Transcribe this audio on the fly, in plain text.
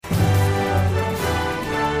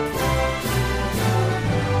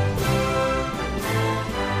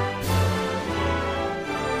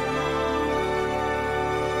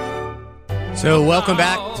So welcome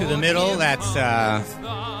back to The Middle. That's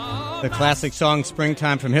the classic song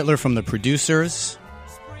Springtime from Hitler from the Producers.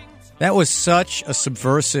 That was such a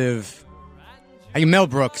subversive... Mel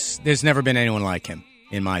Brooks, there's never been anyone like him,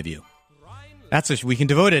 in my view. We can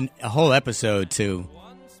devote a whole episode to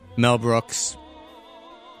Mel Brooks.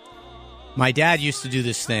 My dad used to do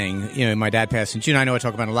this thing. You know, my dad passed in June. I know I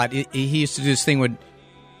talk about it a lot. He used to do this thing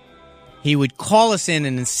he would call us in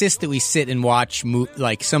and insist that we sit and watch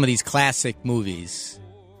like some of these classic movies.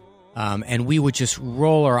 And we would just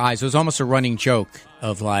roll our eyes. It was almost a running joke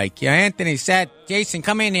of like, yeah, Anthony said, Jason,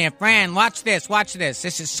 come in here, friend, watch this.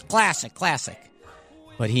 This is classic.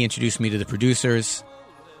 But he introduced me to the Producers.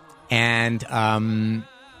 And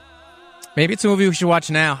maybe it's a movie we should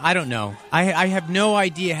watch now. I don't know. I have no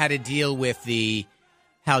idea how to deal with the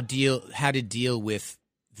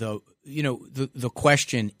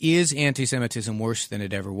question, is anti-Semitism worse than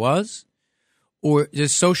it ever was? Or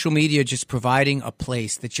is social media just providing a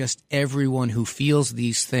place that just everyone who feels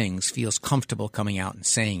these things feels comfortable coming out and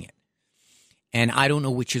saying it? And I don't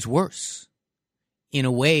know which is worse. In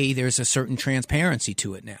a way, there's a certain transparency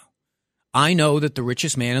to it now. I know that the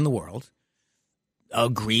richest man in the world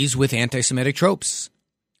agrees with anti-Semitic tropes.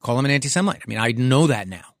 Call him an anti-Semite. I mean, I know that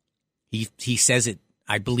now. He says it.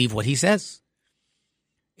 I believe what he says.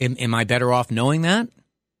 Am I better off knowing that?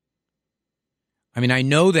 I mean, I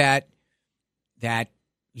know that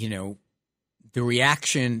you know, the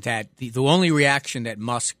reaction that the only reaction that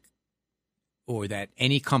Musk or that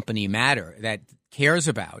any company that cares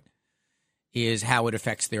about is how it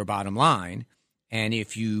affects their bottom line. And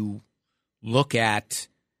if you look at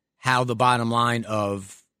how the bottom line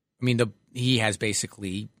he has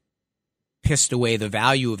basically pissed away the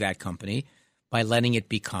value of that company by letting it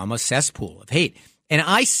become a cesspool of hate. And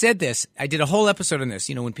I said this, I did a whole episode on this,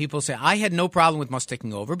 you know, when people say, I had no problem with Musk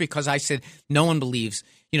taking over because I said no one believes,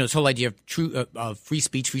 you know, this whole idea of free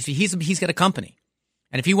speech. He's got a company.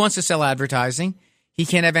 And if he wants to sell advertising, he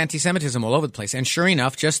can't have anti-Semitism all over the place. And sure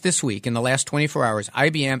enough, just this week, in the last 24 hours,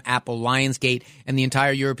 IBM, Apple, Lionsgate, and the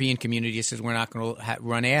entire European community says we're not going to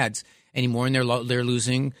run ads anymore, and they're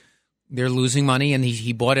losing money. And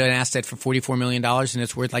he bought an asset for $44 million, and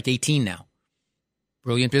it's worth like 18 now.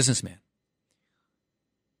 Brilliant businessman.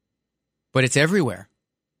 But it's everywhere.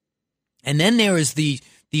 And then there is these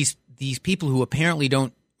people who apparently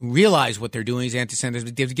don't realize what they're doing is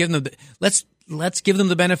anti-Semitism. Let's give them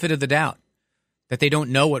the benefit of the doubt that they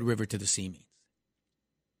don't know what river to the sea means.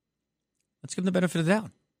 Let's give them the benefit of the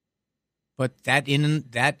doubt. But that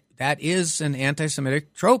is an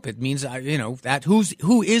anti-Semitic trope. It means that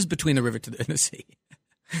who is between the river and the sea?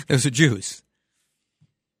 Those are Jews.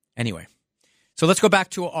 Anyway. So let's go back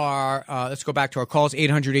to our calls.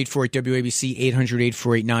 800-848-WABC,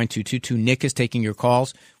 800-848-9222. Nick is taking your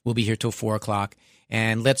calls. We'll be here till 4:00.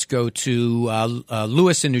 And let's go to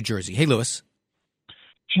Lewis in New Jersey. Hey, Lewis.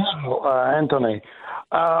 Ciao, Anthony.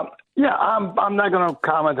 I'm not going to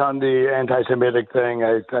comment on the anti-Semitic thing.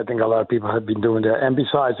 I think a lot of people have been doing that. And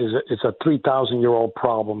besides, it's a 3,000-year-old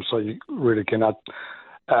problem, so you really cannot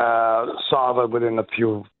solve it within a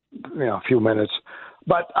few minutes.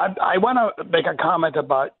 But I want to make a comment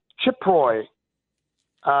about Chip Roy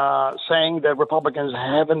saying that Republicans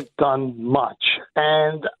haven't done much.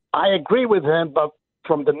 And I agree with him, but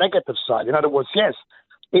from the negative side. In other words, yes,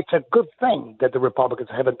 it's a good thing that the Republicans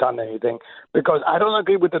haven't done anything, because I don't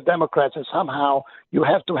agree with the Democrats that somehow you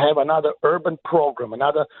have to have another urban program,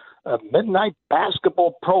 another midnight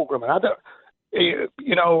basketball program, another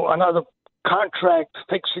contract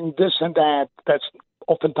fixing this and that. That's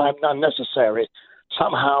oftentimes not necessary.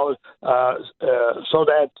 Somehow, so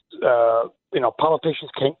that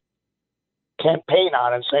politicians can campaign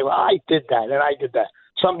on and say, "Well, I did that and I did that."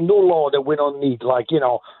 Some new law that we don't need, like do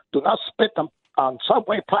not spit on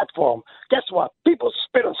subway platform. Guess what? People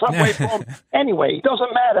spit on subway platform anyway. It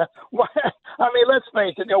doesn't matter. I mean, let's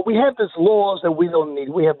face it. We have these laws that we don't need.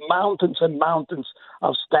 We have mountains and mountains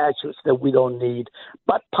of statutes that we don't need.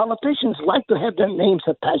 But politicians like to have their names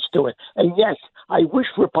attached to it. And yes, I wish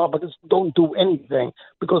Republicans don't do anything,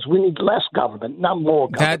 because we need less government, not more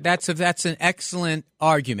government. That's an excellent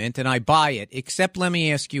argument, and I buy it. Except, let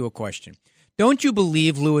me ask you a question. Don't you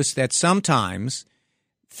believe, Lewis, that sometimes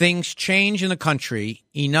things change in the country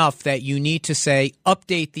enough that you need to say,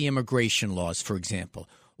 update the immigration laws, for example,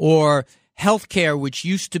 or healthcare, which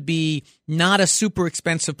used to be not a super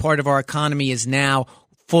expensive part of our economy, is now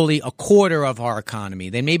fully a quarter of our economy.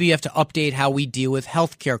 Then maybe you have to update how we deal with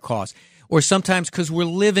healthcare costs. Or sometimes because we're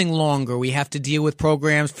living longer, we have to deal with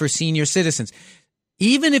programs for senior citizens.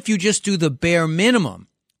 Even if you just do the bare minimum,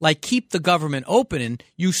 like keep the government open,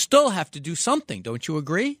 you still have to do something. Don't you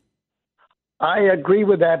agree? I agree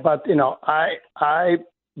with that, but I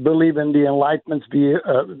believe in the Enlightenment's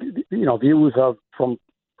views of from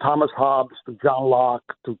Thomas Hobbes to John Locke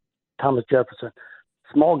to Thomas Jefferson.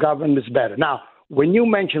 Small government is better. Now, when you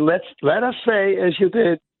mention, let us say, as you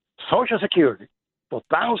did, Social Security. For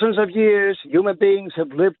thousands of years, human beings have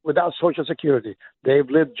lived without Social Security. They've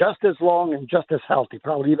lived just as long and just as healthy,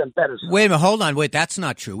 probably even better. Wait a minute, hold on. Wait, that's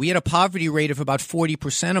not true. We had a poverty rate of about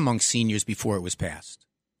 40% among seniors before it was passed.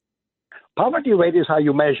 Poverty rate is how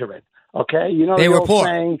you measure it, okay? You know, they were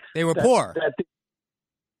poor. They were poor.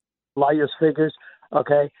 Liars figures,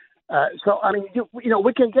 okay? So, I mean,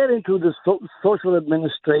 we can get into the social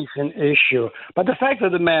administration issue, but the fact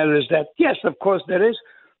of the matter is that, yes, of course, there is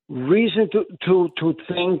reason to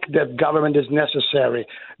think that government is necessary.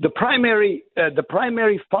 The primary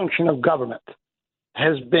function of government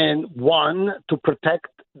has been, one, to protect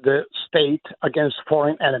the state against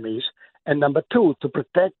foreign enemies, and number two, to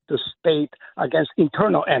protect the state against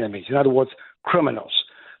internal enemies, in other words, criminals.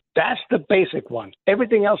 That's the basic one.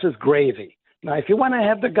 Everything else is gravy. Now, if you want to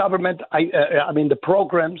have the government, the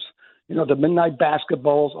programs, the midnight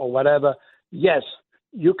basketballs or whatever, yes,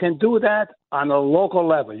 you can do that on a local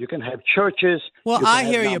level. You can have churches. Well, I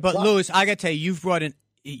hear you, but Louis, I got to tell you,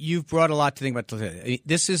 you've brought a lot to think about.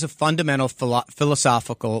 This is a fundamental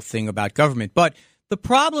philosophical thing about government. But the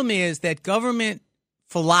problem is that government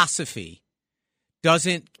philosophy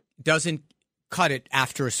doesn't cut it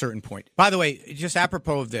after a certain point. By the way, just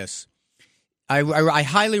apropos of this, I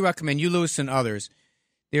highly recommend you, Louis, and others.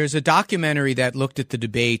 There's a documentary that looked at the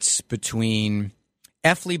debates between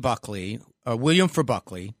F. Lee Buckley, William for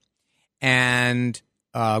Buckley, and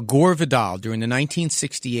Gore Vidal during the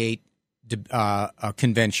 1968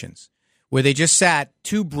 conventions, where they just sat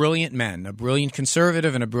two brilliant men, a brilliant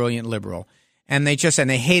conservative and a brilliant liberal, and they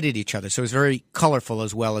hated each other. So it was very colorful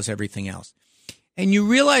as well as everything else. And you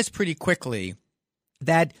realize pretty quickly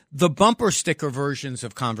that the bumper sticker versions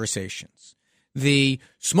of conversations, the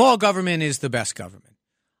small government is the best government.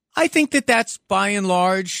 I think that that's by and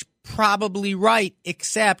large probably right,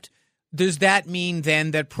 except does that mean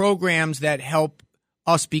then that programs that help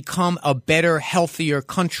us become a better, healthier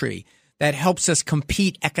country, that helps us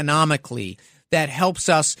compete economically, that helps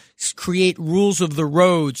us create rules of the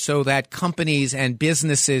road so that companies and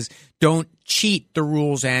businesses don't cheat the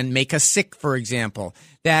rules and make us sick, for example,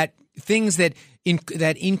 that things that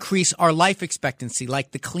increase our life expectancy,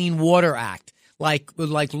 like the Clean Water Act, like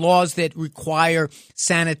laws that require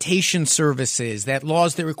sanitation services, that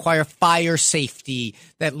laws that require fire safety,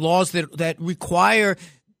 that laws that require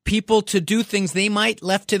people to do things they might,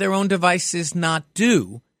 left to their own devices, not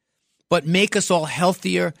do, but make us all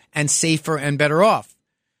healthier and safer and better off.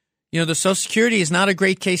 The Social Security is not a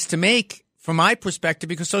great case to make from my perspective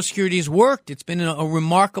because Social Security has worked. It's been a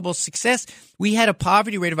remarkable success. We had a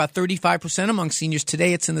poverty rate of about 35% among seniors.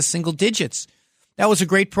 Today it's in the single digits. That was a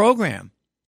great program.